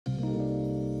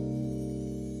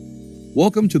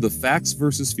Welcome to the Facts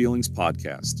versus Feelings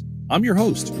podcast. I'm your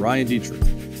host, Ryan Detrick,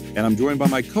 and I'm joined by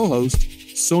my co-host,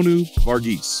 Sonu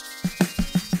Varghese.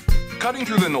 Cutting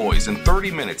through the noise in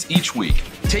 30 minutes each week,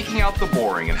 taking out the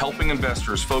boring and helping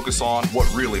investors focus on what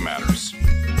really matters.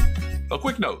 A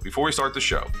quick note before we start the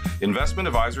show. Investment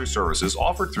advisory services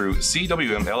offered through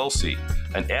CWM LLC,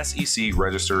 an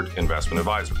SEC-registered investment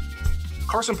advisor.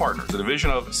 Carson Partners, a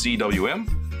division of CWM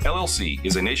LLC,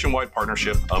 is a nationwide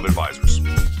partnership of advisors.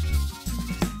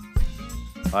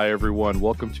 Hi, everyone.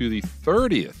 Welcome to the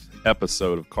 30th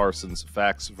episode of Carson's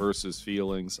Facts versus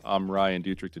Feelings. I'm Ryan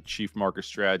Detrick, the Chief Market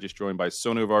Strategist, joined by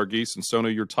Sonu Varghese. And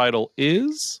Sonu, your title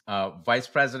is? Vice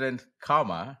President,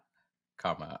 Global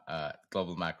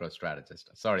Macro Strategist.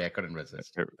 Sorry, I couldn't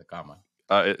resist the comma.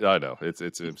 I know.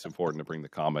 It's important to bring the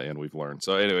comma in, we've learned.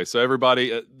 So anyway,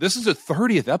 everybody, this is a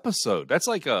 30th episode.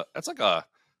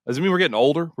 Does it mean we're getting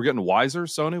older? We're getting wiser,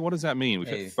 Sony? What does that mean? We've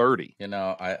hit 30. You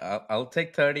know, I'll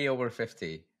take 30 over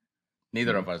 50.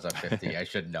 Neither of us are 50, I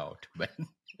should note.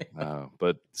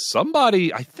 But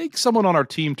somebody, I think someone on our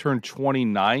team turned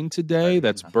 29 today.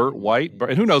 That's Bert White.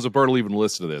 And who knows if Bert will even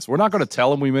listen to this. We're not going to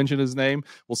tell him we mentioned his name.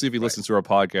 We'll see if he listens to our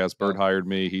podcast. Bert hired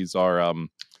me. He's our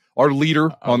leader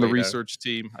on the research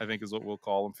team, I think is what we'll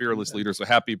call him. Fearless leader. So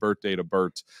happy birthday to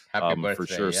Bert. Happy birthday, for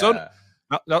sure. Yeah.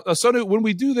 Now, Sonu, when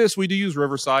we do this, we do use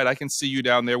Riverside. I can see you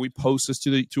down there. We post this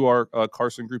to our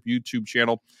Carson Group YouTube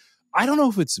channel. I don't know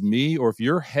if it's me or if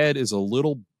your head is a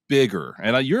little bigger.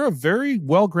 And you're a very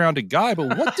well-grounded guy,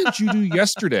 but what did you do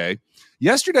yesterday?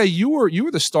 Yesterday, you were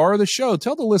the star of the show.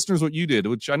 Tell the listeners what you did,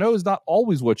 which I know is not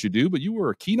always what you do, but you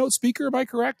were a keynote speaker, am I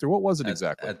correct? Or what was it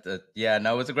exactly? It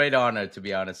was a great honor, to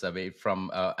be honest. I mean,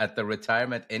 at the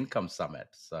Retirement Income Summit.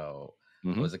 So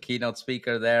I was a keynote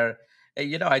speaker there.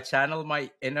 You know, I channeled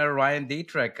my inner Ryan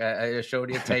Detrick. I showed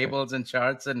you tables and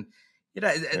charts, and you know,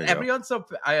 everyone's so.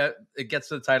 It gets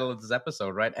to the title of this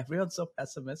episode, right? Everyone's so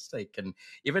pessimistic, and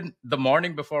even the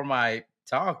morning before my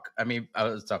talk, I mean, I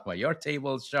was talking about your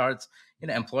tables, charts. You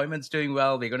know, employment's doing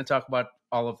well. We're going to talk about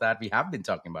all of that. We have been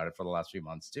talking about it for the last few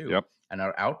months too, and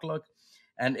our outlook.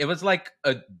 And it was like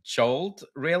a jolt,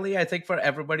 really. I think for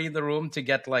everybody in the room to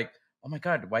get like, oh my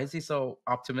God, why is he so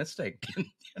optimistic? You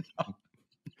know?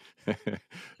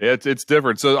 Yeah, it's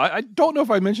different. So I don't know if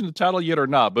I mentioned the title yet or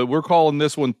not, but we're calling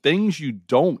this one Things You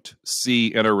Don't See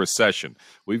in a Recession.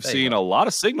 We've seen a lot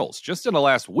of signals just in the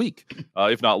last week,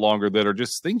 if not longer, that are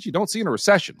just things you don't see in a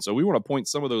recession. So we want to point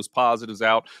some of those positives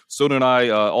out. Sonu and I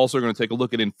also are going to take a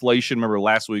look at inflation. Remember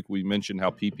last week we mentioned how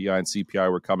PPI and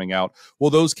CPI were coming out. Well,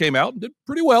 those came out and did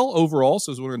pretty well overall.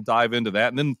 So we're going to dive into that.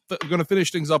 And then we're going to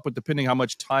finish things up with, depending how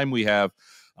much time we have,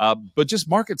 but just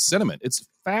market sentiment. It's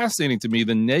fascinating to me,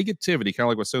 the negativity, kind of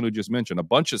like what Sonu just mentioned. A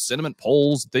bunch of sentiment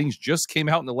polls, things just came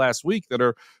out in the last week that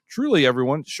are truly,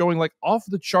 everyone, showing like off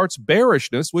the charts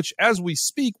bearishness, which as we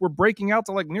speak, we're breaking out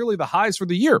to like nearly the highs for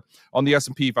the year on the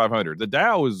S&P 500. The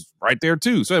Dow is right there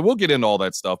too. So we'll get into all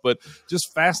that stuff, but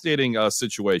just fascinating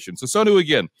situation. So Sonu,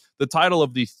 again, the title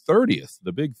of the 30th,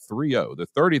 the big 30, the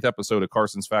 30th episode of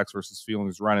Carson's Facts versus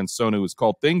Feelings, Ryan and Sonu, is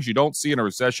called Things You Don't See in a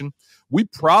Recession. We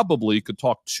probably could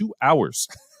talk 2 hours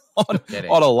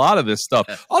on a lot of this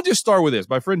stuff. I'll just start with this.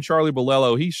 My friend Charlie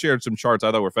Bolello, he shared some charts I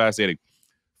thought were fascinating.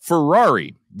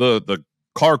 Ferrari, the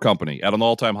car company, at an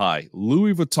all-time high.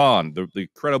 Louis Vuitton, the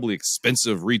incredibly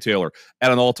expensive retailer,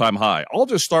 at an all-time high. I'll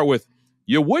just start with,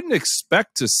 you wouldn't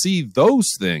expect to see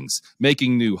those things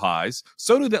making new highs.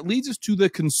 So that leads us to the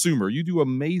consumer. You do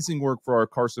amazing work for our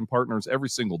Carson Partners every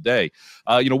single day.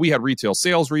 We had retail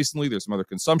sales recently. There's some other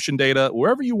consumption data.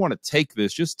 Wherever you want to take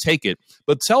this, just take it.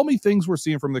 But tell me things we're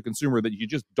seeing from the consumer that you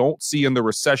just don't see in the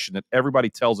recession that everybody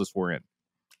tells us we're in.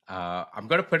 I'm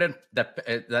going to put in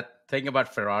that thing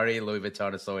about Ferrari, Louis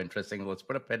Vuitton is so interesting. Let's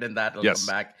put a pin in that. We'll come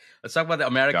back. Let's talk about the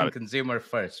American consumer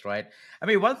first, right? I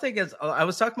mean, one thing is, I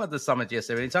was talking about the summit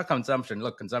yesterday. When you talk consumption,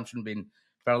 look, consumption been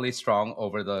fairly strong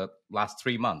over the last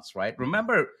 3 months, right?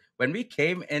 Remember, when we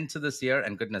came into this year,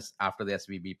 and goodness, after the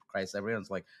SVB crisis, everyone's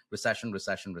like, recession,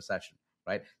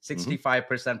 right?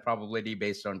 65% probability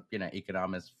based on,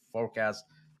 economists' forecast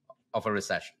of a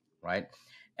recession, right?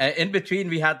 In between,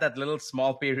 we had that little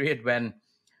small period when,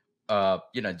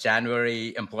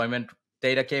 January employment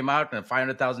data came out and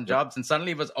 500,000 jobs, and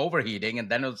suddenly it was overheating. And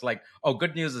then it was like, oh,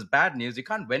 good news is bad news. You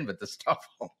can't win with this stuff.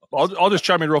 I'll just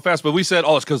chime in real fast. But we said,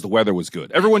 it's because the weather was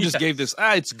good. Everyone just gave this,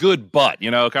 it's good, but,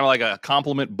 kind of like a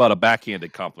compliment, but a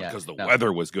backhanded compliment because the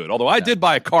weather was good. Although I did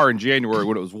buy a car in January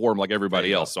when it was warm like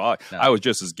everybody else. So I was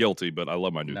just as guilty, but I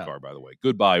love my new car, by the way.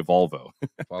 Goodbye, Volvo.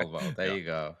 Volvo. There you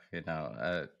go.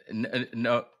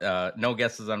 No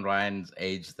guesses on Ryan's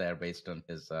age there based on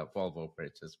his Volvo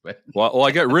purchase. But well,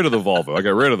 I got rid of the Volvo. Oh, you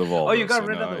got rid of the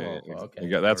Volvo.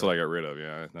 Okay, that's what I got rid of.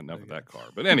 Yeah, enough of that car.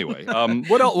 But anyway,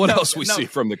 what else? What else we see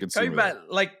from the consumer? Coming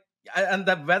back, and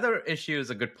the weather issue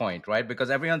is a good point, right? Because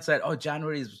everyone said, "Oh,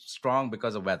 January is strong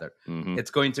because of weather." Mm-hmm.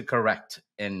 It's going to correct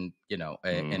in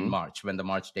March when the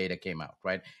March data came out,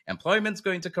 right? Employment's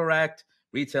going to correct.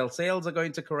 Retail sales are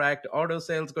going to correct, auto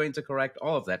sales going to correct,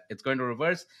 all of that. It's going to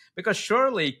reverse because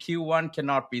surely Q1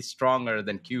 cannot be stronger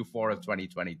than Q4 of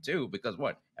 2022 because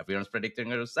what? Everyone's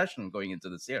predicting a recession going into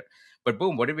this year. But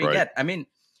boom, what did we get? I mean,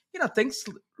 things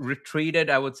retreated,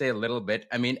 I would say, a little bit.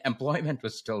 I mean, employment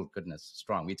was still, goodness,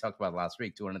 strong. We talked about last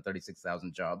week,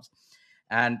 236,000 jobs.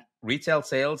 And retail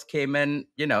sales came in,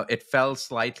 it fell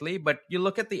slightly, but you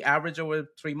look at the average over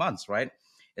 3 months, right?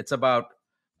 It's about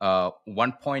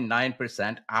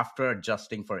 1.9% after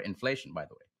adjusting for inflation, by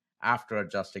the way. After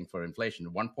adjusting for inflation,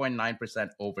 1.9%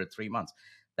 over 3 months.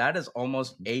 That is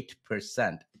almost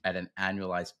 8% at an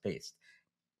annualized pace.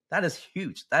 That is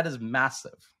huge. That is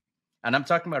massive. And I'm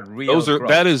talking about real growth.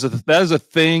 That is a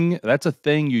thing. That's a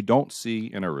thing you don't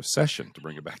see in a recession, to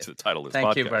bring it back to the title of this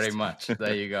podcast. Thank you very much.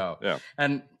 There you go. Yeah.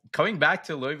 And coming back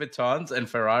to Louis Vuittons and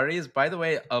Ferraris, by the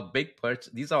way, a big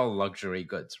purchase. These are all luxury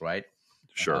goods, right?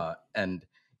 Sure. And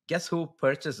guess who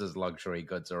purchases luxury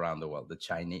goods around the world? The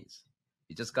Chinese.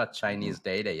 We just got Chinese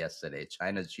data yesterday.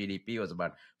 China's GDP was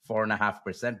about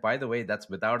 4.5%. By the way, that's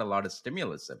without a lot of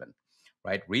stimulus even,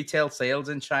 right? Retail sales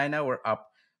in China were up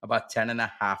about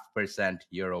 10.5%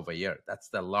 year over year. That's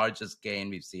the largest gain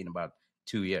we've seen in about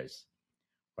 2 years,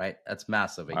 right? That's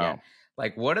massive again. Wow.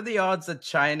 Like, what are the odds that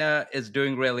China is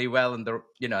doing really well and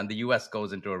the US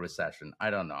goes into a recession?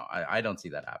 I don't know. I don't see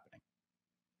that happening.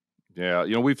 Yeah,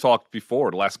 we've talked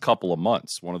before the last couple of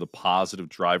months. One of the positive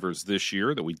drivers this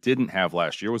year that we didn't have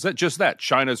last year was that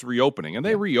China's reopening. And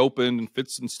they reopened in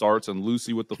fits and starts and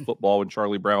Lucy with the football and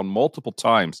Charlie Brown multiple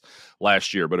times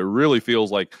last year. But it really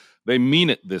feels like they mean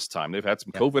it this time. They've had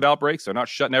some COVID outbreaks. They're not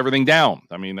shutting everything down.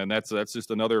 I mean, and that's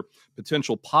just another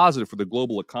potential positive for the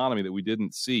global economy that we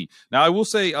didn't see. Now, I will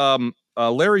say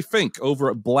Larry Fink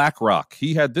over at BlackRock,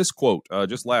 he had this quote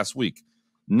just last week.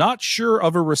 Not sure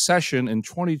of a recession in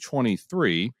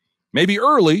 2023, maybe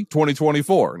early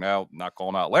 2024. Now, not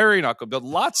calling out Larry, but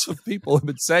lots of people have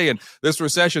been saying this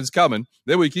recession's coming.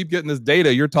 Then we keep getting this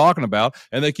data you're talking about,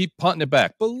 and they keep punting it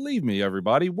back. Believe me,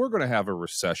 everybody, we're going to have a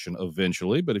recession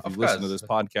eventually. But if you listen to this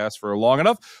podcast for long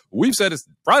enough, we've said it's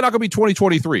probably not going to be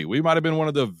 2023. We might have been one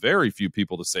of the very few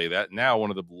people to say that. Now, one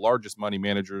of the largest money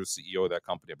managers, CEO of that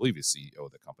company, I believe he's CEO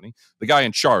of the company, the guy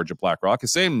in charge of BlackRock,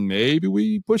 is saying maybe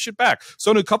we push it back.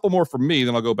 So, a couple more from me,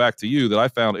 then I'll go back to you that I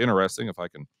found interesting, if I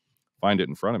can find it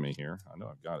in front of me here. I know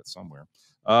I've got it somewhere.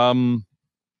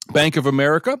 Bank of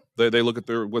America, they look at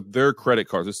their credit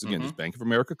cards. This is, again, just Bank of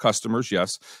America customers,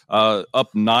 yes.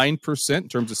 Up 9% in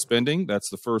terms of spending. That's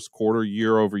the first quarter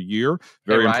year over year.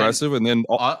 Very impressive. And then,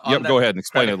 go ahead and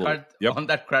explain it a little. On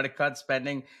that credit card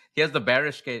spending, here's the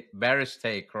bearish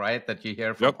take, right, that you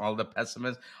hear from all the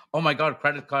pessimists. Oh, my God,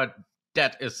 credit card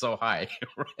debt is so high,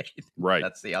 right? Right.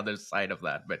 That's the other side of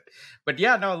that. But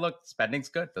yeah, no, look, spending's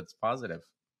good. That's positive.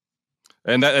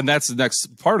 And that's the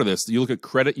next part of this. You look at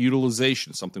credit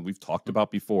utilization, something we've talked about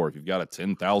before. If you've got a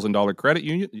 $10,000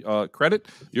 credit,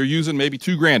 you're using maybe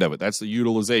 $2,000 of it. That's the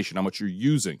utilization, how much you're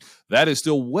using. That is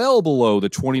still well below the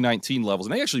 2019 levels.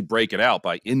 And they actually break it out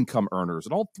by income earners.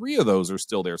 And all three of those are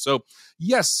still there. So,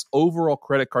 yes, overall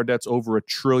credit card debt's over $1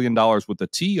 trillion with a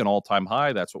T, an all-time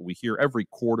high. That's what we hear every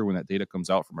quarter when that data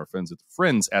comes out from our friends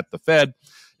at the Fed.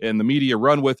 And the media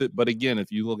run with it. But again,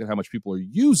 if you look at how much people are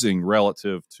using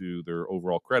relative to their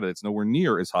overall credit, it's nowhere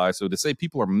near as high. So to say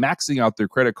people are maxing out their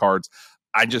credit cards,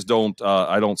 I just don't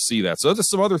see that. So there's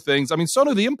some other things. I mean,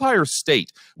 Sonu, the Empire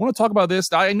State. I want to talk about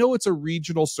this. I know it's a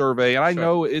regional survey, and I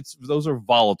know those are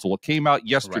volatile. It came out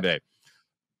yesterday. Right.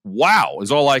 Wow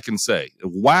is all I can say.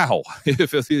 Wow. If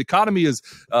the economy is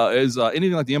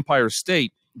anything like the Empire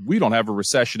State, we don't have a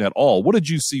recession at all. What did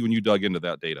you see when you dug into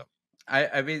that data?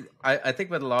 I mean, I think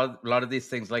with a lot of these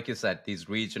things, like you said, these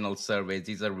regional surveys,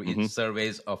 these are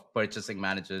surveys of purchasing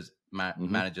managers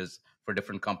for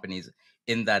different companies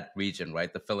in that region,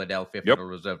 right? The Philadelphia Federal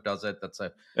Reserve does it. That's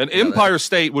Empire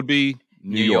State would be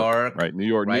New York, right? New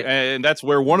York, right? And that's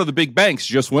where one of the big banks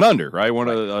just went under, right?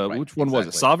 Which one was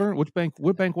it? Sovereign? Which bank?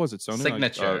 What bank was it? Sonu?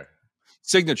 Signature.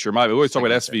 Signature, we always talk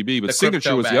about SVB, but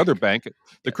Signature was the other bank,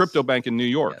 the crypto bank in New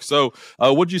York. Yes. So,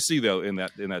 what did you see though in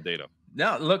that data?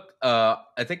 Now, look,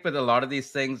 I think with a lot of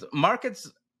these things,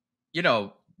 markets,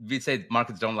 we say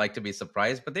markets don't like to be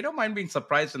surprised, but they don't mind being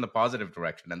surprised in the positive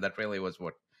direction, and that really was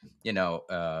what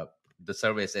the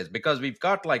survey says, because we've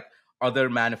got like other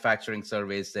manufacturing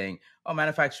surveys saying, oh,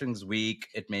 manufacturing's weak,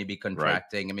 it may be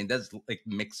contracting. Right. I mean, there's like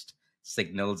mixed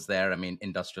signals there. I mean,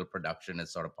 industrial production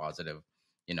is sort of positive.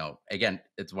 Again,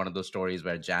 it's one of those stories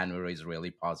where January is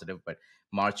really positive, but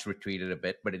March retreated a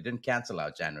bit, but it didn't cancel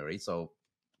out January. So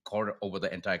over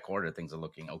the entire quarter, things are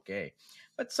looking okay.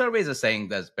 But surveys are saying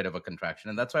there's a bit of a contraction.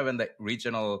 And that's why when the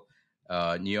regional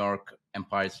New York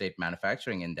Empire State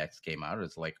Manufacturing Index came out,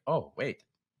 it's like, oh, wait,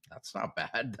 that's not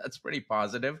bad. That's pretty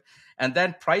positive. And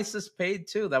then prices paid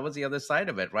too. That was the other side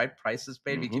of it, right? Prices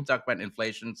paid. We keep talking about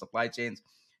inflation, supply chains.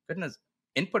 Goodness,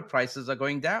 input prices are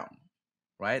going down,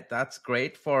 right? That's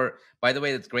great by the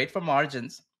way, it's great for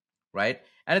margins, right?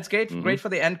 And it's great for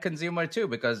the end consumer too,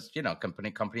 because,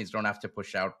 companies don't have to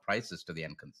push out prices to the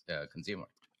end consumer.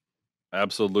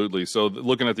 Absolutely. So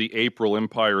looking at the April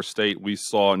Empire State, we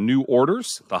saw new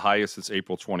orders, the highest since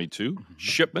April 22,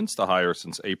 shipments, the highest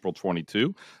since April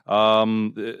 22.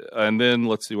 And then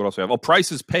let's see what else we have. Oh,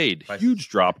 prices paid, huge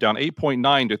drop, down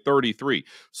 8.9 to 33.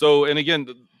 So, and again,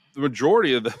 the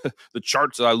majority of the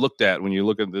charts that I looked at when you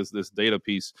look at this data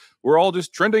piece, we're all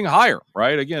just trending higher,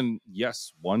 right? Again,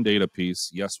 yes, one data piece,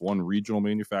 yes, one regional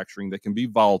manufacturing that can be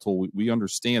volatile. We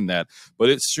understand that, but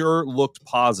it sure looked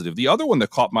positive. The other one that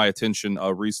caught my attention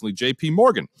recently, JP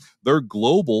Morgan, their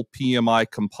global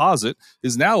PMI composite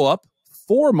is now up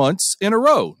 4 months in a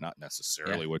row. Not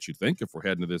necessarily what you'd think if we're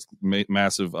heading to this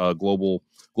massive global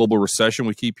recession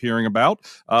we keep hearing about.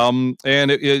 And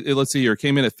let's see here, it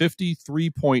came in at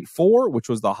 53.4, which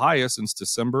was the highest since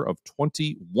December of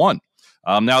 21.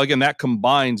 Now, again, that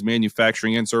combines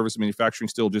manufacturing and service. Manufacturing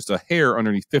still just a hair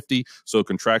underneath 50, so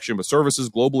contraction, but services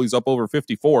globally is up over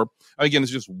 54. Again,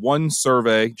 it's just one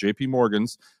survey, JP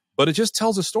Morgan's, but it just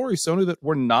tells a story, Sonu, that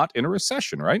we're not in a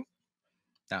recession, right?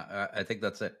 I think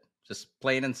that's it. Just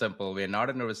plain and simple. We're not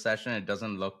in a recession. It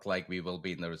doesn't look like we will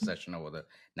be in the recession over the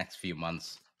next few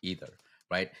months either,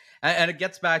 right? And it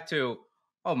gets back to,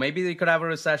 maybe we could have a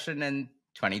recession in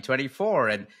 2024.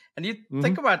 And you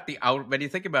think about when you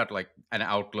think about like an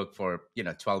outlook for,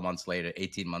 12 months later,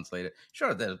 18 months later,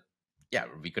 sure,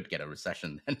 we could get a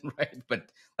recession then, right?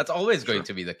 But that's always going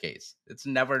to be the case. It's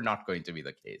never not going to be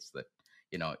the case that,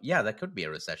 that could be a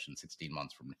recession 16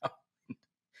 months from now.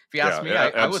 If you ask me,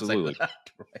 I would say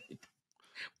that, right?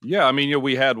 Yeah, I mean,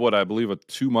 we had I believe a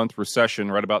 2-month recession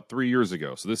right about 3 years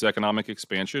ago. So this economic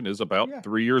expansion is about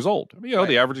 3 years old. I mean,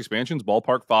 the average expansion is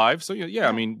ballpark 5. So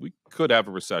I mean, we could have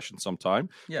a recession sometime.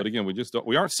 Yeah. But again, we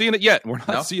aren't seeing it yet. We're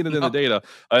not seeing it in the data.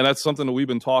 And that's something that we've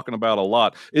been talking about a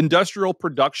lot. Industrial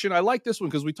production. I like this one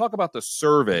because we talk about the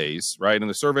surveys, right? And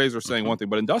the surveys are saying one thing,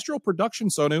 but industrial production,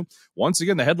 Sonu, once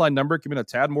again, the headline number came in a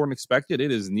tad more than expected.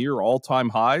 It is near all-time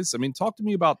highs. I mean, talk to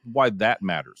me about why that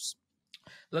matters.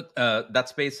 Look,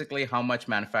 that's basically how much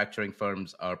manufacturing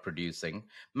firms are producing.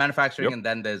 Manufacturing, and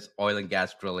then there's oil and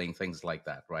gas drilling, things like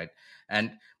that, right?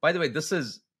 And by the way, this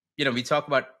is, we talk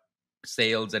about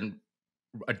sales and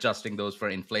adjusting those for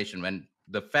inflation. When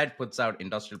the Fed puts out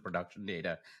industrial production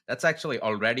data, that's actually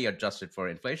already adjusted for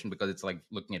inflation because it's like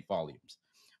looking at volumes,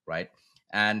 right?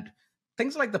 And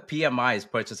things like the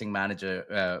PMIs, Purchasing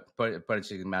Manager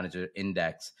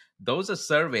Index, those are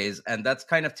surveys, and that's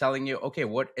kind of telling you, okay,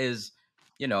 what is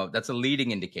that's a leading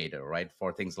indicator, right,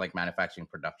 for things like manufacturing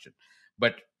production.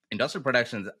 But industrial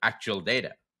production is actual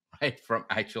data, right, from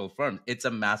actual firms. It's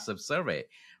a massive survey,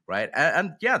 right?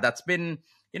 And that's been,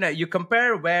 you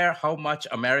compare how much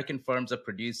American firms are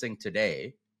producing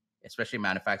today, especially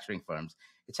manufacturing firms,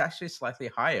 it's actually slightly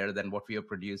higher than what we are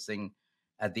producing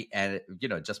at the end,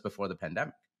 just before the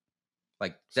pandemic.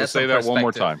 Like, so say that one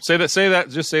more time. Say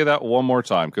that one more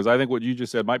time, because I think what you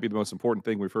just said might be the most important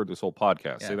thing we've heard this whole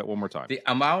podcast. Yeah. Say that one more time. The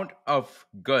amount of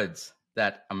goods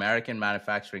that American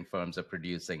manufacturing firms are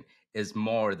producing is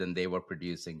more than they were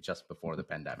producing just before the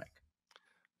pandemic.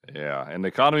 Yeah, and the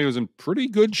economy was in pretty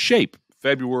good shape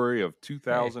February of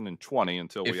 2020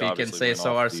 until we obviously can say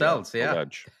so ourselves.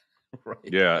 Right.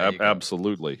 Yeah,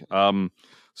 absolutely.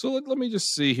 So let me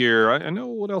just see here. I know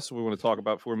what else we want to talk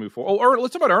about before we move forward.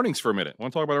 Let's talk about earnings for a minute.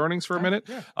 Want to talk about earnings for a minute?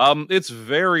 Yeah. It's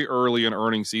very early in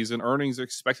earnings season. Earnings are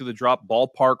expected to drop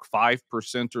ballpark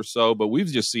 5% or so, but we've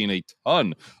just seen a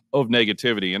ton of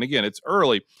negativity. And again, it's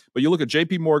early, but you look at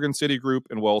JP Morgan, Citigroup,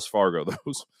 and Wells Fargo.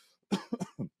 Those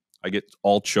I get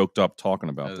all choked up talking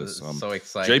about this. So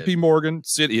excited. JP Morgan,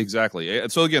 Citi, exactly. And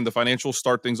so again, the financials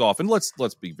start things off. And let's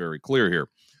be very clear here.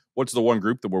 What's the one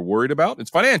group that we're worried about?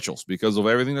 It's financials, because of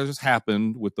everything that just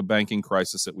happened with the banking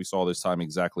crisis that we saw this time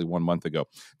exactly 1 month ago.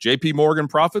 JP Morgan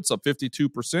profits up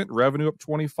 52%, revenue up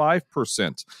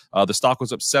 25%. The stock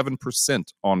was up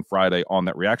 7% on Friday on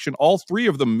that reaction. All three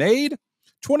of them made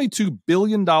 $22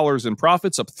 billion in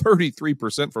profits, up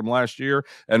 33% from last year,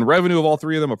 and revenue of all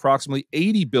three of them approximately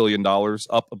 $80 billion,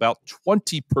 up about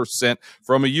 20%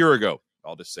 from a year ago.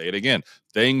 I'll just say it again.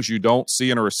 Things you don't see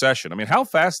in a recession. I mean, how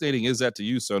fascinating is that to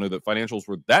you, Sonu, that financials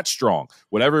were that strong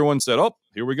when everyone said, oh,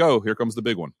 here we go. Here comes the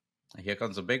big one. Here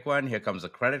comes a big one. Here comes a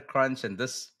credit crunch. And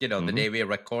this, the day we are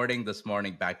recording this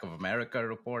morning, Bank of America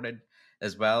reported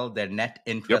as well their net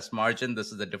interest margin.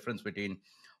 This is the difference between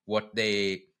what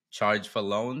they charge for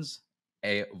loans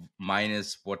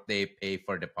minus what they pay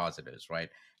for depositors, right?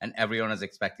 And everyone is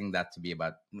expecting that to be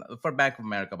about, for Bank of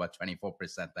America, about 24%,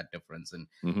 that difference. And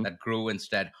that grew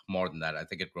instead more than that. I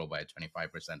think it grew by 25%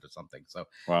 or something. So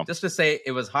just to say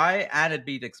it was high and it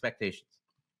beat expectations,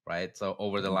 right? So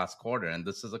over the last quarter, and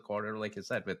this is a quarter, like you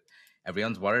said, with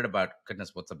everyone's worried about,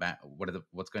 goodness, what's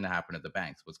going to happen at the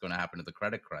banks? What's going to happen to the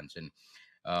credit crunch? And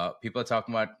people are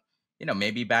talking about,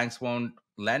 maybe banks won't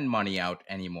lend money out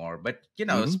anymore. But,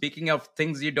 speaking of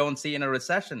things you don't see in a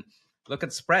recession, look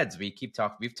at spreads. We've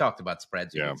talked about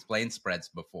spreads. We've explained spreads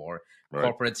before. Right.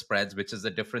 Corporate spreads, which is the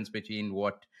difference between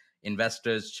what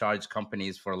investors charge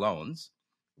companies for loans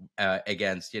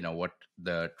against, what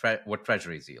what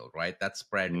treasuries yield, right? That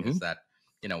spread is that,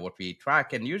 what we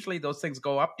track. And usually those things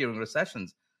go up during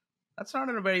recessions. That's not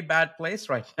in a very bad place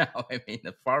right now. I mean,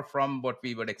 far from what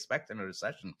we would expect in a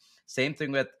recession. Same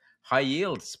thing with high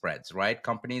yield spreads, right?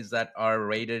 Companies that are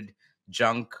rated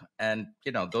junk, and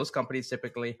those companies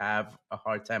typically have a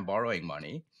hard time borrowing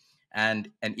money,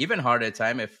 and an even harder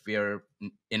time if we're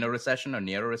in a recession or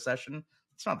near a recession.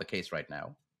 It's not the case right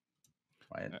now,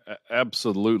 right?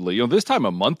 Absolutely. This time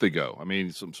a month ago, I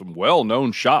mean, some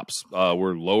well-known shops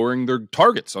were lowering their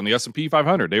targets on the S&P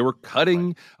 500. They were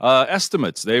cutting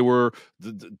estimates. They were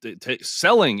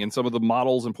selling in some of the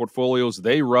models and portfolios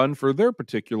they run for their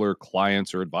particular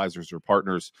clients or advisors or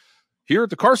partners. Here at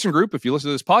the Carson Group, if you listen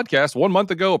to this podcast, 1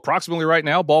 month ago, approximately right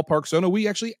now, ballpark Sonu, we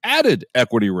actually added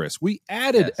equity risk. We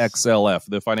added XLF,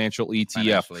 the financial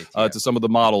ETF, to some of the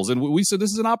models. And we said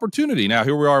this is an opportunity. Now,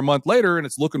 here we are a month later, and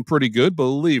it's looking pretty good.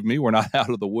 Believe me, we're not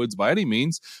out of the woods by any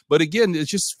means. But again,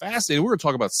 it's just fascinating. We're going to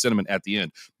talk about sentiment at the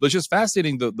end. But it's just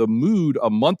fascinating, the mood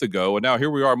a month ago. And now here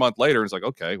we are a month later, and it's like,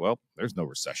 okay, well, there's no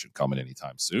recession coming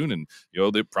anytime soon. And,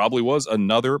 there probably was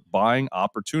another buying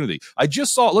opportunity. I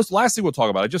just saw, last thing we'll talk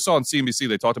about, I just saw on CNBC,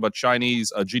 they talked about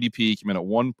Chinese GDP came in at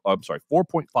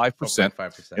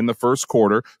 4.5% in the first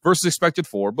quarter versus expected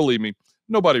 4%. Believe me,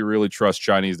 nobody really trusts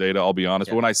Chinese data, I'll be honest.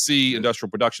 But when I see industrial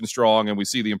production strong and we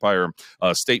see the Empire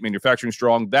State manufacturing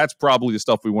strong, that's probably the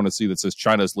stuff we want to see that says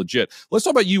China is legit. Let's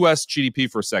talk about U.S. GDP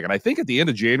for a second. I think at the end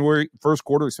of January, first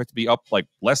quarter, expect to be up like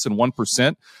less than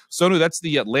 1%. Sonu, that's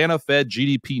the Atlanta Fed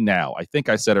GDP now. I think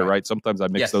I said it right. Sometimes I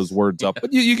mix those words up,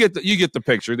 but you get the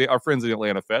picture. Our friends in the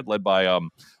Atlanta Fed, led by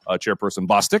Chairperson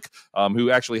Bostic,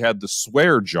 who actually had the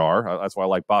swear jar. That's why I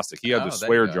like Bostic. He had the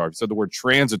swear jar. He said the word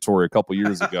transitory a couple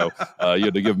years ago. You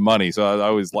had to give money. So I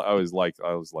always like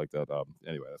that.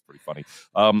 Anyway, that's pretty funny.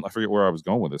 I forget where I was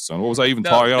going with this, son. What was I even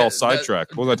talking? I got all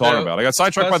sidetracked. What was I talking about? I got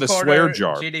sidetracked by the swear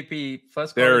jar. GDP.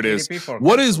 There it is.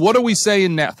 What are we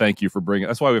saying now? Thank you for bringing it.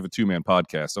 That's why we have a 2-man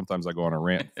podcast. Sometimes I go on a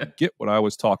rant. Forget what I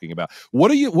was talking about.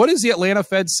 What is the Atlanta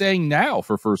Fed saying now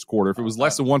for first quarter? If it was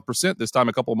less than 1% this time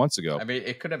a couple of months ago. I mean,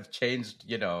 it could have changed,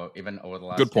 even over the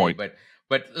last Good point. Day,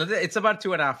 but it's about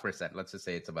 2.5%. Let's just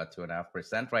say it's about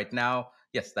 2.5% right now.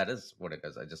 Yes, that is what it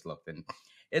is. I just looked, and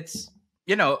it's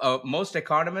most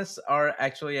economists are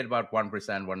actually at about 1%,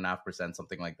 1.5%,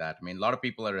 something like that. I mean, a lot of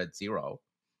people are at 0,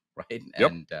 right?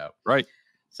 Yep. And right.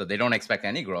 So they don't expect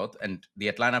any growth. And the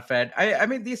Atlanta Fed, I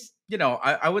mean, these,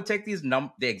 I would take these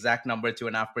the exact number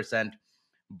 2.5%.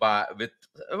 But with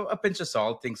a pinch of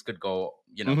salt, things could go,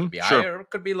 could be higher, or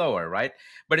could be lower, right?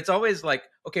 But it's always like,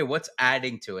 okay, what's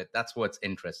adding to it? That's what's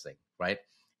interesting, right?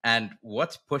 And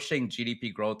what's pushing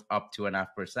GDP growth up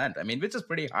 2.5%? I mean, which is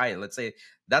pretty high. Let's say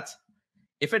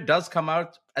if it does come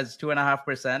out as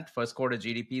 2.5% first quarter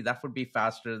GDP, that would be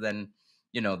faster than,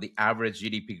 the average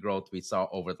GDP growth we saw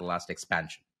over the last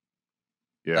expansion.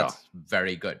 Yeah. That's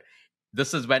very good.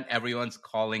 This is when everyone's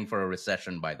calling for a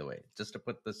recession, by the way, just to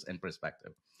put this in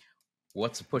perspective.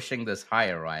 What's pushing this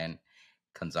higher, Ryan?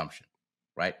 Consumption,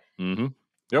 right? Mm-hmm.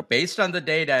 Yep. Based on the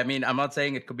data, I mean, I'm not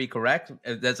saying it could be correct.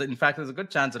 There's a good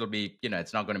chance it'll be,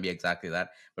 it's not going to be exactly that.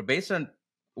 But based on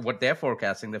what they're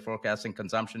forecasting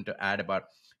consumption to add about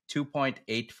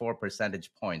 2.84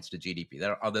 percentage points to GDP.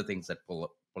 There are other things that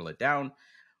pull it down.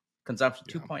 Consumption,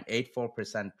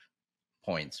 2.84%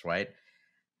 points, right?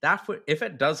 That would, if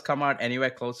it does come out anywhere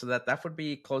close to that, that would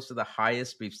be close to the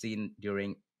highest we've seen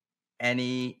during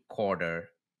any quarter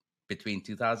between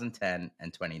 2010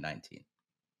 and 2019.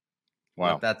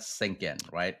 Wow. Let that sink in,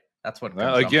 right? That's what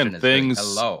consumption again, is doing.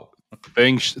 Hello.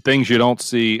 things you don't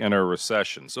see in a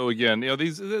recession. So again, the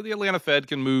Atlanta Fed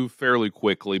can move fairly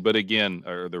quickly, but again,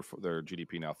 or their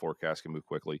GDP now forecast can move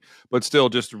quickly, but still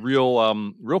just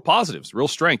real positives, real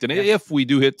strength. And if we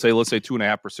do hit, let's say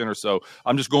 2.5% or so,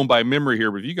 I'm just going by memory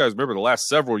here, but if you guys remember the last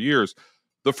several years,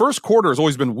 the first quarter has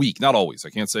always been weak. Not always.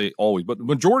 I can't say always, but the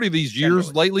majority of these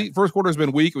years lately, first quarter has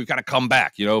been weak. We've kind of come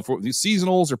back, for these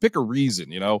seasonals or pick a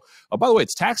reason, by the way,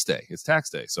 it's tax day.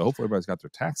 So hopefully everybody's got their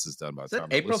taxes done by the time.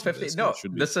 April 15th? No,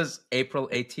 this is April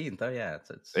 18th. Oh, yeah.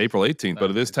 It's April 18th,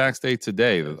 but it is tax day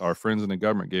today. Our friends in the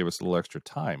government gave us a little extra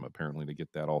time, apparently, to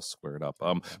get that all squared up.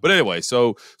 But anyway,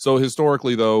 so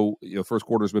historically, though, first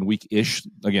quarter has been weak-ish.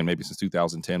 Again, maybe since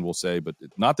 2010, we'll say, but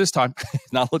not this time.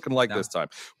 Not looking like this time.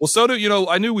 Well,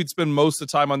 Sonu, I knew we'd spend most of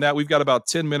the time on that. We've got about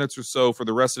 10 minutes or so for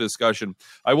the rest of the discussion.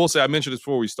 I will say, I mentioned this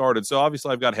before we started. So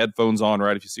obviously I've got headphones on,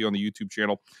 right? If you see on the YouTube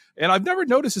channel, and I've never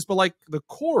noticed this, but like the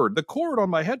cord on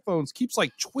my headphones keeps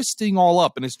like twisting all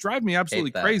up, and it's driving me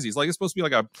absolutely crazy. It's like, it's supposed to be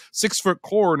like a 6-foot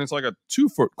cord, and it's like a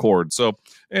 2-foot cord. So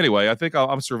anyway, I think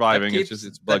I'm surviving. It's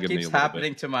bugging me a little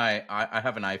happening bit. To my, I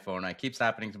have an iPhone. It keeps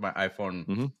happening to my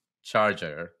iPhone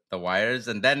charger, the wires,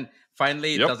 and then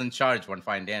finally it doesn't charge one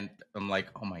fine day, and I'm like,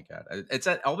 oh my God, it's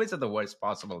always at the worst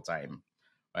possible time,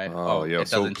 right? It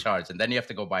doesn't charge, and then you have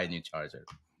to go buy a new charger,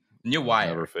 new wire.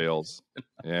 Never fails.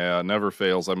 Yeah, never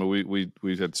fails. I mean,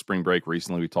 we had spring break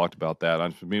recently. We talked about that.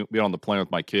 I've been on the plane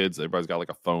with my kids. Everybody's got like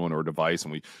a phone or a device,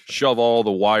 and we shove all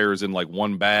the wires in like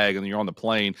one bag, and then you're on the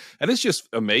plane, and it's just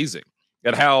amazing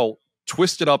at how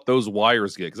twisted up those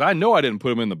wires get, because I know I didn't put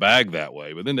them in the bag that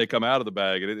way, but then they come out of the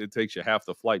bag, and it takes you half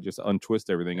the flight just to untwist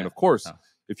everything. And of course,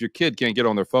 if your kid can't get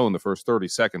on their phone the first 30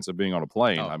 seconds of being on a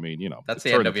plane, I mean, that's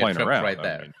the end of your trip right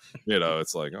there. I mean,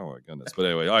 it's like, oh my goodness. But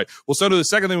anyway, all right. Well, so the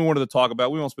second thing we wanted to talk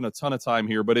about, we won't spend a ton of time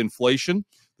here, but inflation,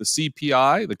 the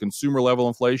CPI, the consumer level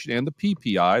inflation, and the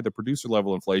PPI, the producer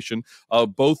level inflation,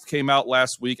 both came out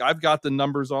last week. I've got the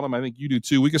numbers on them. I think you do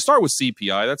too. We can start with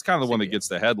CPI. That's kind of the one that gets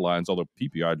the headlines, although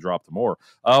PPI dropped more.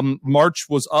 March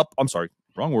was up. I'm sorry.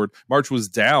 Wrong word. March was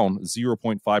down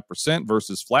 0.5%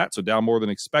 versus flat, so down more than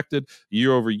expected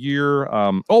year over year.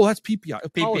 That's PPI.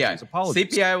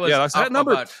 Apologies. CPI was that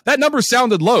number. That number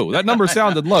sounded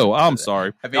low. I'm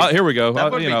sorry. Here we go.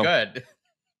 That would be good.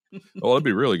 Oh, that'd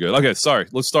be really good. Okay, sorry.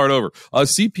 Let's start over.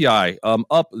 CPI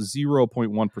up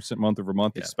 0.1% month over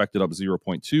month, expected up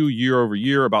 0.2 year over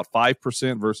year, about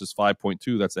 5% versus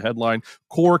 5.2. That's the headline.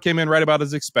 Core came in right about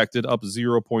as expected, up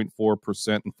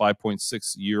 0.4% and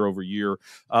 5.6 year over year.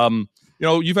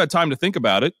 You've had time to think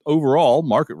about it. Overall,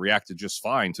 market reacted just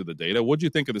fine to the data. What do you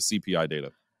think of the CPI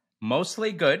data?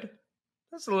 Mostly good.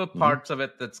 There's a little parts of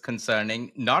it that's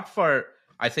concerning. Not for,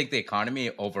 I think, the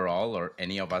economy overall or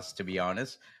any of us, to be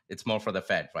honest. It's more for the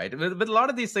Fed, right? With a lot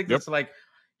of these things, it's like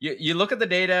you look at the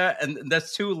data and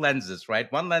there's two lenses,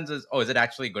 right? One lens is, is it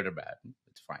actually good or bad?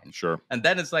 It's fine. Sure. And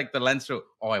then it's like the lens to,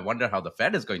 I wonder how the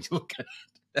Fed is going to look at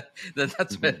it.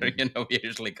 That's where, we're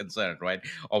usually concerned, right?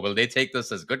 Or will they take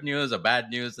this as good news or bad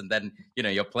news? And then,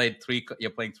 you're playing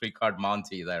three-card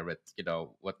Monty there with,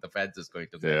 what the Fed is going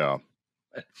to do. Yeah.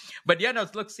 But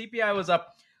look, CPI was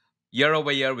up year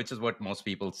over year, which is what most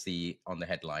people see on the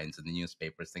headlines in the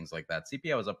newspapers, things like that.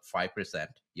 CPI was up 5%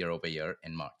 year over year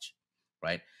in March,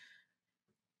 right?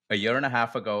 A year and a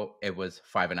half ago, it was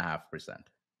 5.5%,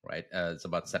 right? It's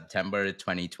about September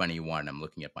 2021. I'm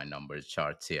looking at my numbers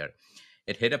charts here.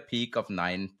 It hit a peak of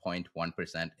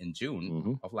 9.1% in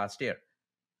June of last year.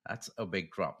 That's a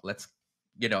big drop. Let's,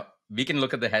 we can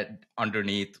look at the head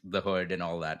underneath the hood and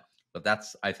all that, but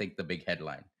that's, I think, the big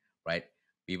headline, right?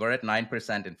 We were at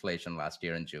 9% inflation last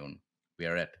year in June. We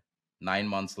are at 9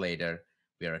 months later,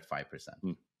 we are at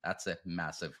 5%. That's a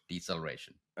massive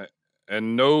deceleration.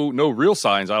 And no real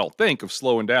signs, I don't think, of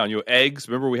slowing down. Eggs,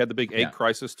 remember we had the big egg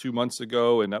crisis 2 months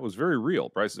ago, and that was very real.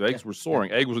 Prices of eggs were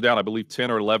soaring. Eggs were down, I believe, 10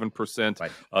 or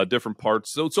 11%, different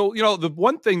parts. So the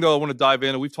one thing, though, I want to dive in,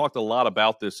 and we've talked a lot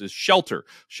about this, is shelter.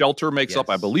 Shelter makes up,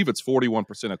 I believe it's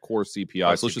 41% of core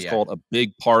CPI. So let's just call it a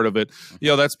big part of it.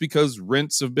 That's because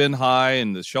rents have been high,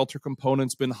 and the shelter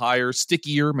component's been higher,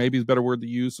 stickier, maybe is a better word to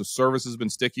use. So service has been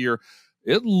stickier.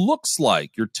 It looks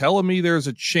like you're telling me there's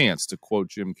a chance, to quote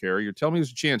Jim Carrey, you're telling me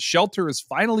there's a chance shelter is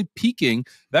finally peaking.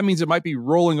 That means it might be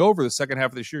rolling over the second half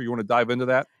of this year. You want to dive into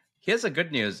that? Here's the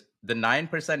good news. The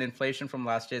 9% inflation from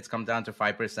last year, it's come down to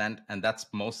 5%, and that's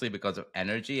mostly because of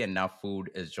energy, and now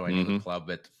food is joining the club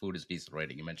with food is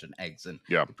decelerating. You mentioned eggs, and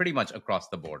pretty much across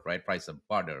the board, right? Price of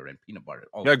butter and peanut butter.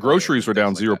 Groceries were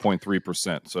down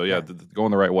 0.3%. So, going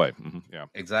the right way. Yeah,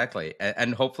 exactly.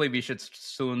 And hopefully we should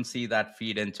soon see that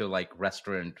feed into like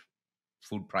restaurant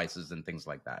food prices and things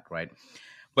like that, right?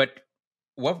 But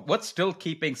what's still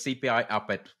keeping CPI up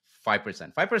at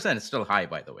 5%? 5% is still high,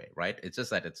 by the way, right? It's just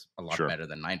that it's a lot better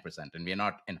than 9%, and we're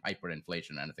not in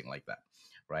hyperinflation or anything like that,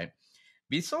 right?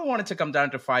 We still want it to come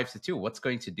down to 5 to 2. What's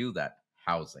going to do that?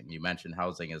 Housing. You mentioned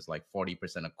housing is like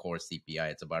 40% of core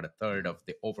CPI. It's about a third of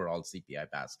the overall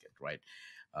CPI basket, right?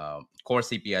 Core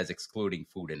CPI is excluding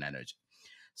food and energy.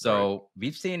 So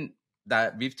we've seen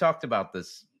that, we've talked about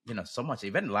this, so much,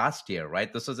 even last year,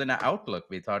 right? This was in our outlook.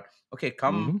 We thought, okay,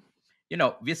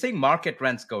 we're seeing market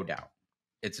rents go down.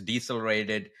 It's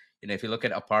decelerated. If you look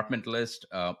at apartment list,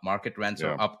 market rents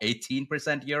are up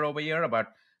 18% year over year, about,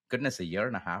 goodness, a year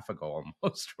and a half ago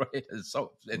almost, right?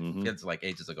 So it feels like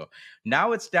ages ago.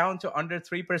 Now it's down to under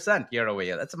 3% year over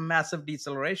year. That's a massive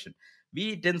deceleration.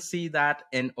 We didn't see that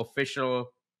in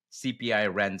official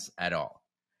CPI rents at all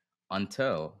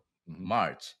until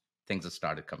March. Things have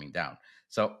started coming down.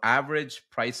 So average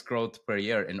price growth per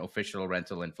year in official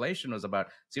rental inflation was about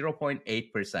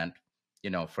 0.8%,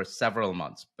 for several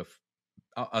months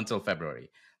until February.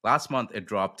 Last month, it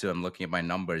dropped to, I'm looking at my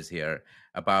numbers here,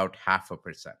 about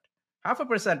 0.5%.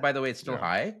 0.5%, by the way, it's still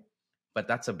high, but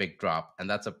that's a big drop. And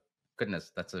that's a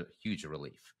huge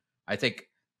relief. I think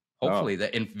hopefully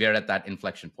we're at that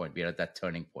inflection point. We're at that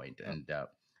turning point. And,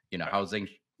 housing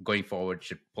going forward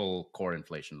should pull core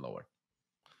inflation lower.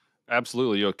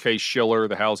 Absolutely. Case Shiller,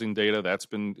 the housing data, that's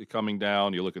been coming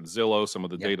down. You look at Zillow, some of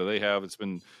the data they have, it's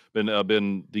been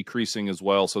decreasing as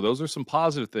well. So those are some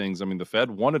positive things. I mean, the Fed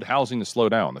wanted housing to slow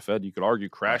down. The Fed, you could argue,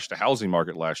 crashed the housing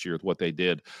market last year with what they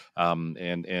did. And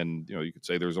you could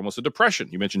say there's almost a depression.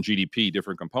 You mentioned GDP,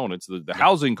 different components. The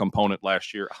housing component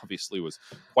last year obviously was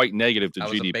quite negative to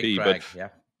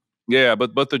GDP.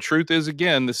 But the truth is,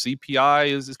 again, the CPI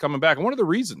is coming back. And one of the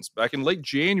reasons, back in late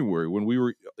January, when we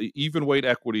were even weight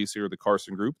equities here at the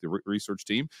Carson Group, the research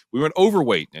team, we went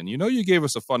overweight. And you gave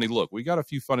us a funny look. We got a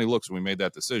few funny looks when we made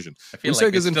that decision. We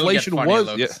said because inflation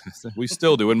was, we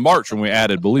still do. In March when we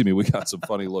added, believe me, we got some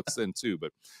funny looks then too.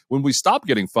 But when we stop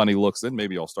getting funny looks, then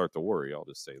maybe I'll start to worry. I'll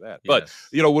just say that. But,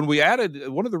 when we added,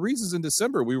 one of the reasons in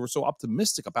December we were so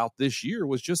optimistic about this year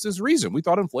was just this reason. We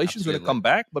thought inflation's going to come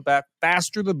back, but back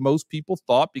faster than most people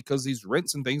thought, because these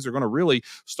rents and things are going to really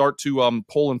start to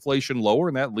pull inflation lower,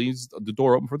 and that leaves the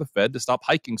door open for the Fed to stop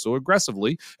hiking so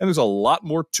aggressively. And there's a lot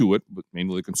more to it, but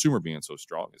mainly the consumer being so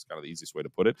strong is kind of the easiest way to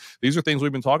put it. These are things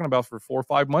we've been talking about for 4 or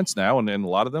 5 months now, and a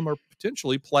lot of them are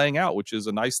potentially playing out, which is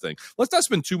a nice thing. Let's not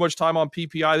spend too much time on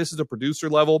PPI. This is a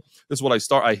producer level. This is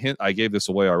what I gave this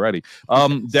away already.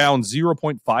 Down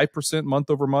 0.5% month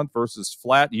over month versus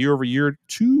flat year over year,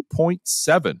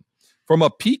 2.7. From a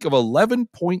peak of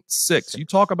 11.6. You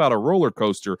talk about a roller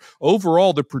coaster.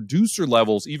 Overall, the producer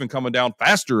levels even coming down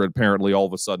faster, apparently, all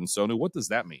of a sudden. Sonu, what does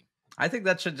that mean? I think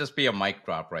that should just be a mic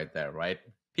drop right there, right?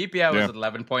 PPI was at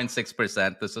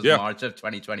 11.6%. This was March of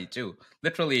 2022,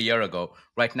 literally a year ago.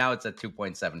 Right now, it's at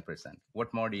 2.7%.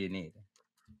 What more do you need?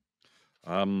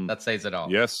 That says it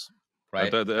all. Yes. Right?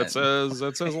 That says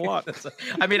a lot.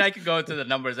 I mean, I could go into the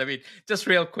numbers. I mean, just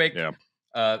real quick.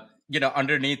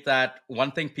 Underneath that,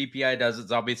 one thing PPI does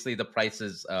is obviously the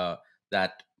prices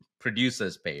that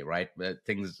producers pay, right?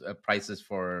 Prices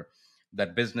for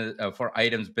that business, for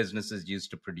items businesses use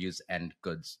to produce end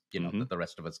goods, that the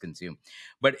rest of us consume.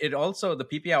 But the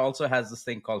PPI also has this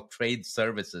thing called trade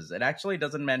services. It actually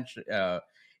doesn't mention,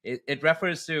 it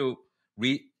refers to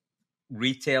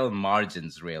retail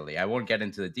margins, really. I won't get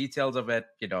into the details of it.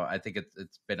 I think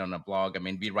it's been on a blog. I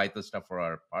mean, we write this stuff for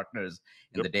our partners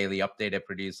in the daily update I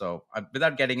produce. So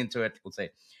without getting into it, we'll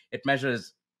say it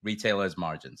measures retailers'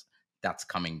 margins. That's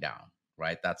coming down,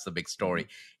 right? That's the big story.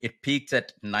 It peaked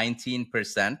at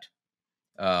 19%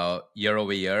 year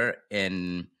over year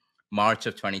in March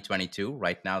of 2022.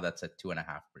 Right now, that's at 2.5%,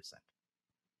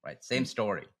 right? Same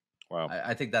story. Wow.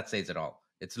 I think that says it all.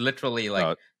 It's literally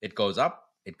like it goes up,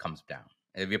 it comes down.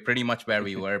 We're pretty much where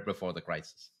we were before the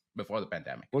crisis, before the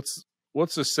pandemic.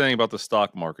 What's this saying about the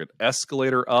stock market?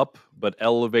 Escalator up, but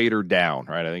elevator down,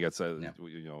 right? I think that's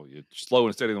you're slow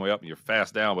and steady on the way up, and you're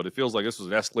fast down. But it feels like this was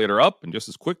an escalator up, and just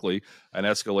as quickly an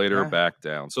escalator back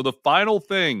down. So the final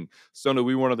thing, Sonu,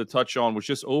 we wanted to touch on was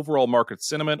just overall market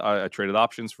sentiment. I traded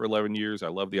options for 11 years. I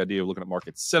love the idea of looking at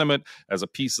market sentiment as a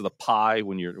piece of the pie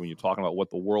when you're talking about what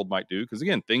the world might do. Because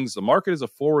again, the market is a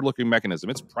forward-looking mechanism.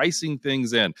 It's pricing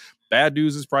things in. Bad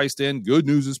news is priced in. Good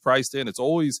news is priced in. It's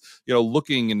always,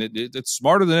 looking, and it's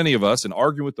smarter than any of us, and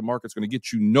arguing with the market's going to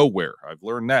get you nowhere. I've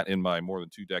learned that in my more than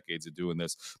 2 decades of doing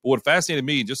this. But what fascinated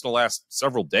me just in the last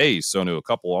several days, Sonu,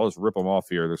 I'll just rip them off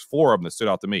here. There's 4 of them that stood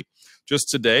out to me. Just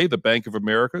today, the Bank of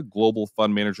America Global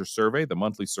Fund Manager Survey, the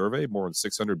monthly survey, more than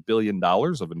 $600 billion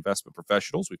of investment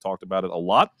professionals. We talked about it a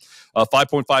lot.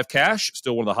 5.5 cash,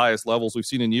 still one of the highest levels we've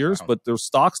seen in years, but their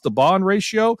stocks to bond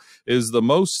ratio is the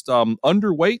most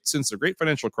underweight since the great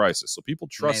financial crisis. So people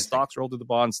trust stocks relative to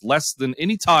bonds less than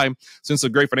any time since the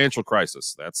great financial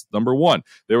crisis. That's number 1.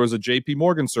 There was a JP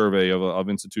Morgan survey of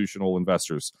institutional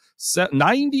investors.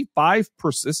 95%,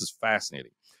 this is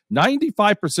fascinating.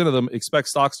 95% of them expect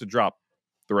stocks to drop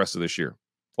the rest of this year.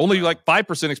 Only like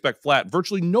 5% expect flat.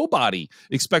 Virtually nobody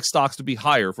expects stocks to be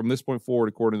higher from this point forward,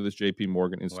 according to this JP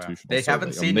Morgan institutional They survey.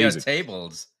 haven't seen your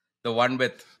tables. The one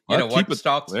with, what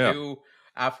stocks do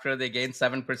after they gain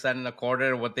 7% in a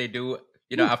quarter, what they do,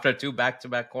 after 2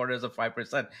 back-to-back quarters of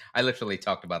 5%. I literally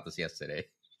talked about this yesterday.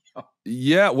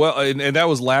 Yeah, well, and that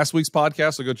was last week's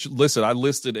podcast. So go listen. I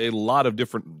listed a lot of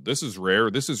different, this is rare,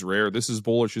 this is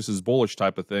bullish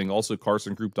type of thing. Also,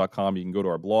 carsongroup.com. You can go to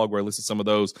our blog where I listed some of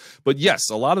those. But yes,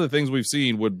 a lot of the things we've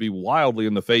seen would be wildly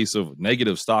in the face of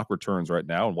negative stock returns right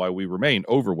now, and why we remain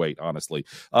overweight, honestly.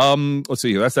 Let's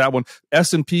see here. That's that one.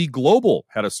 S&P Global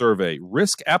had a survey.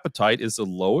 Risk appetite is the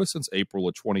lowest since April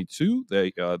of 22.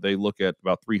 They look at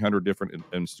about 300 different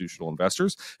institutional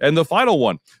investors. And the final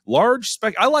one, large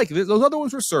spec. I like this. Those other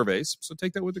ones were surveys, so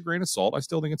take that with a grain of salt. I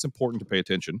still think it's important to pay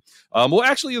attention. Well,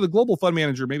 actually, the Global Fund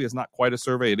Manager, maybe it's not quite a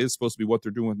survey. It is supposed to be what they're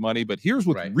doing with money, but here's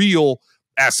with real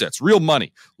assets, real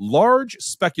money. Large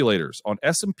speculators on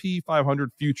S&P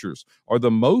 500 futures are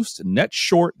the most net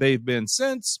short they've been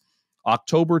since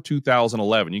October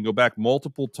 2011. You can go back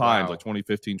multiple times, like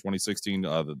 2015, 2016,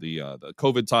 the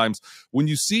COVID times. When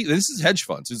you see, this is hedge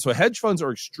funds. And so hedge funds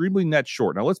are extremely net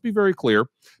short. Now, let's be very clear.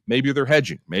 Maybe they're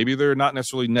hedging. Maybe they're not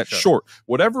necessarily net short.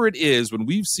 Whatever it is, when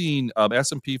we've seen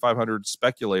S&P 500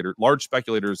 large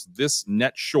speculators this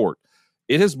net short,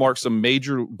 it has marked some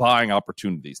major buying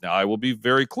opportunities. Now, I will be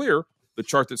very clear. The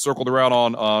chart that circled around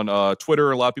on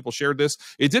Twitter, a lot of people shared this.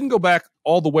 It didn't go back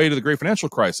all the way to the great financial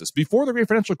crisis. Before the great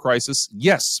financial crisis,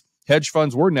 yes, hedge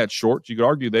funds were net short. You could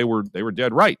argue they were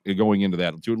dead right going into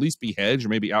that, to at least be hedged or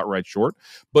maybe outright short.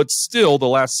 But still, the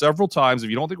last several times, if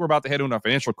you don't think we're about to head into a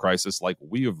financial crisis like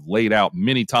we have laid out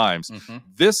many times,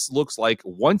 this looks like,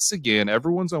 once again,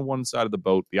 everyone's on one side of the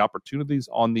boat, the opportunities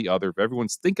on the other. If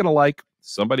everyone's thinking alike,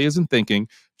 somebody isn't thinking.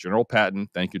 General Patton,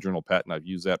 thank you, General Patton. I've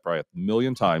used that probably a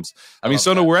million times. I mean,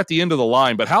 Sonu, we're at the end of the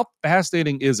line, but how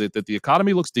fascinating is it that the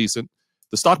economy looks decent?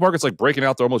 The stock market's like breaking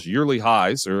out to almost yearly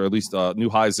highs, or at least new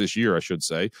highs this year, I should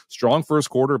say. Strong first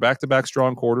quarter, back-to-back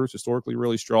strong quarters, historically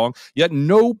really strong. Yet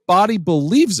nobody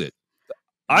believes it.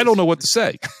 I don't know what to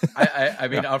say. I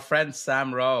mean, our friend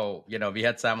Sam Rowe, we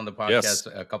had Sam on the podcast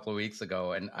a couple of weeks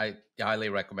ago, and I highly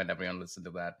recommend everyone listen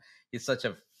to that. He's such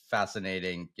a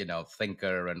fascinating,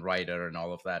 thinker and writer and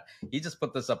all of that. He just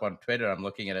put this up on Twitter. I'm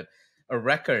looking at it. A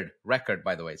record,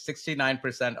 by the way,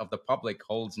 69% of the public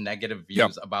holds negative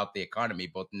views about the economy,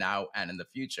 both now and in the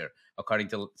future, according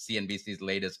to CNBC's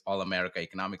latest All-America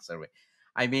Economic Survey.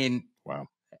 I mean, wow.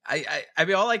 I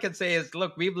mean, all I can say is,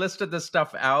 look, we've listed this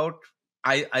stuff out.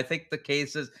 I think the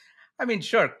case is, I mean,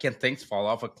 sure, can things fall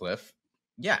off a cliff?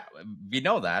 Yeah, we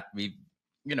know that. We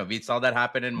saw that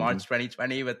happen in March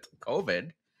 2020 with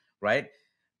COVID, right?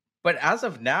 But as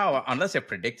of now, unless you're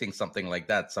predicting something like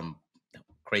that, some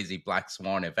crazy black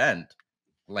swan event,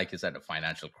 like you said, a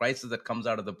financial crisis that comes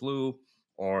out of the blue,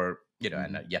 or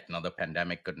and yet another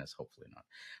pandemic, goodness, hopefully not.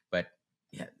 But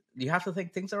yeah, you have to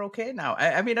think things are okay now.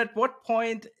 I mean, at what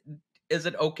point is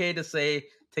it okay to say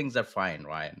things are fine,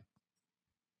 Ryan?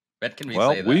 When can we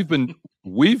say that?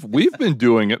 We've been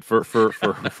doing it for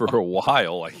a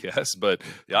while, I guess. But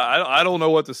I don't know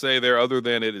what to say there, other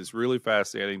than it is really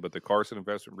fascinating. But the Carson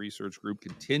Investment Research Group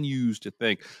continues to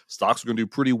think stocks are going to do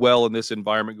pretty well in this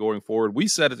environment going forward. We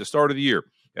said at the start of the year,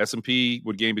 S&P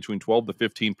would gain between 12 to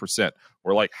 15%.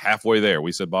 We're like halfway there.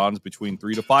 We said bonds between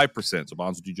 3 to 5%. So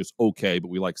bonds would do just okay, but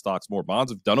we like stocks more.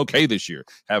 Bonds have done okay this year.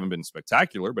 Haven't been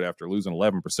spectacular, but after losing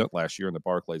 11% last year in the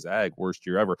Barclays Ag, worst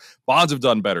year ever, bonds have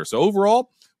done better. So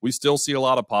overall, we still see a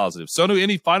lot of positives. Sonu,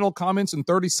 any final comments in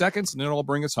 30 seconds, and then I'll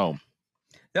bring us home?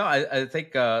 No, I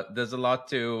think there's a lot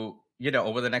to,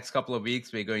 over the next couple of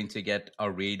weeks, we're going to get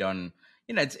a read on,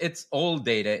 it's old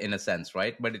data in a sense,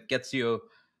 right? But it gets you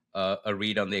a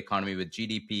read on the economy with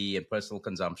GDP and personal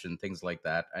consumption, things like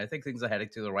that. I think things are heading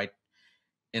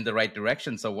in the right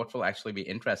direction. So what will actually be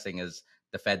interesting is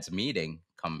the Fed's meeting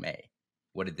come May.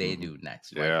 What did they do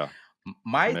next? Right? Yeah.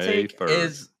 My take 3rd.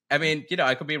 Is, I mean,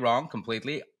 I could be wrong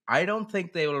completely. I don't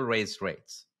think they will raise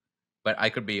rates, but I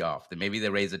could be off. Maybe they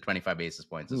raise it 25 basis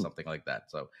points or something like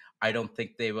that. So I don't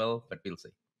think they will, but we'll see.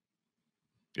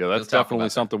 Yeah, that's definitely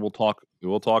something we'll talk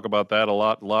about that a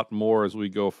lot more as we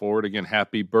go forward. Again,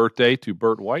 happy birthday to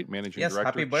Bert White, Managing Director.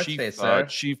 Happy birthday, sir.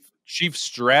 Chief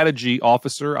Strategy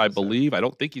Officer, I believe. I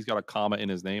don't think he's got a comma in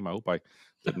his name. I hope I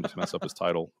didn't mess up his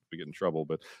title. We get in trouble.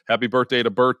 But happy birthday to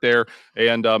Bert there.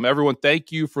 And everyone,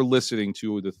 thank you for listening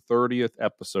to the 30th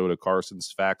episode of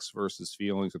Carson's Facts versus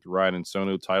Feelings with Ryan and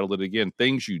Sonu, titled it again,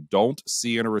 Things You Don't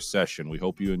See in a Recession. We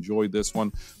hope you enjoyed this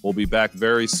one. We'll be back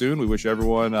very soon. We wish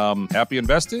everyone happy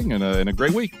investing and a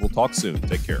great week. We'll talk soon.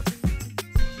 Take care.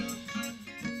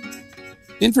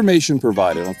 Information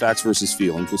provided on Facts versus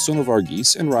Feelings with Sonu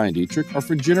Varghese and Ryan Detrick are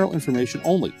for general information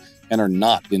only and are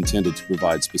not intended to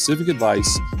provide specific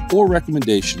advice or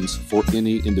recommendations for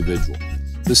any individual.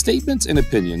 The statements and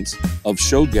opinions of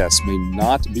show guests may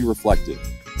not be reflective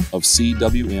of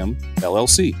CWM,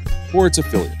 LLC, or its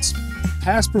affiliates.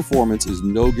 Past performance is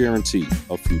no guarantee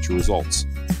of future results.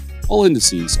 All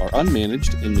indices are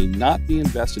unmanaged and may not be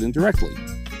invested in directly.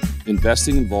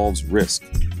 Investing involves risk,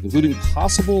 including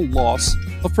possible loss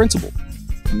of principal.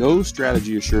 No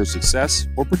strategy assures success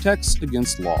or protects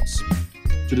against loss.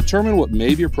 To determine what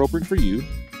may be appropriate for you,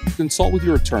 consult with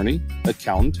your attorney,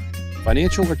 accountant,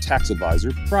 financial or tax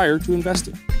advisor prior to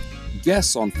investing.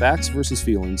 Guests on Facts versus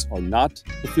Feelings are not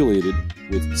affiliated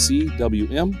with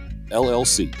CWM,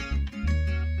 LLC.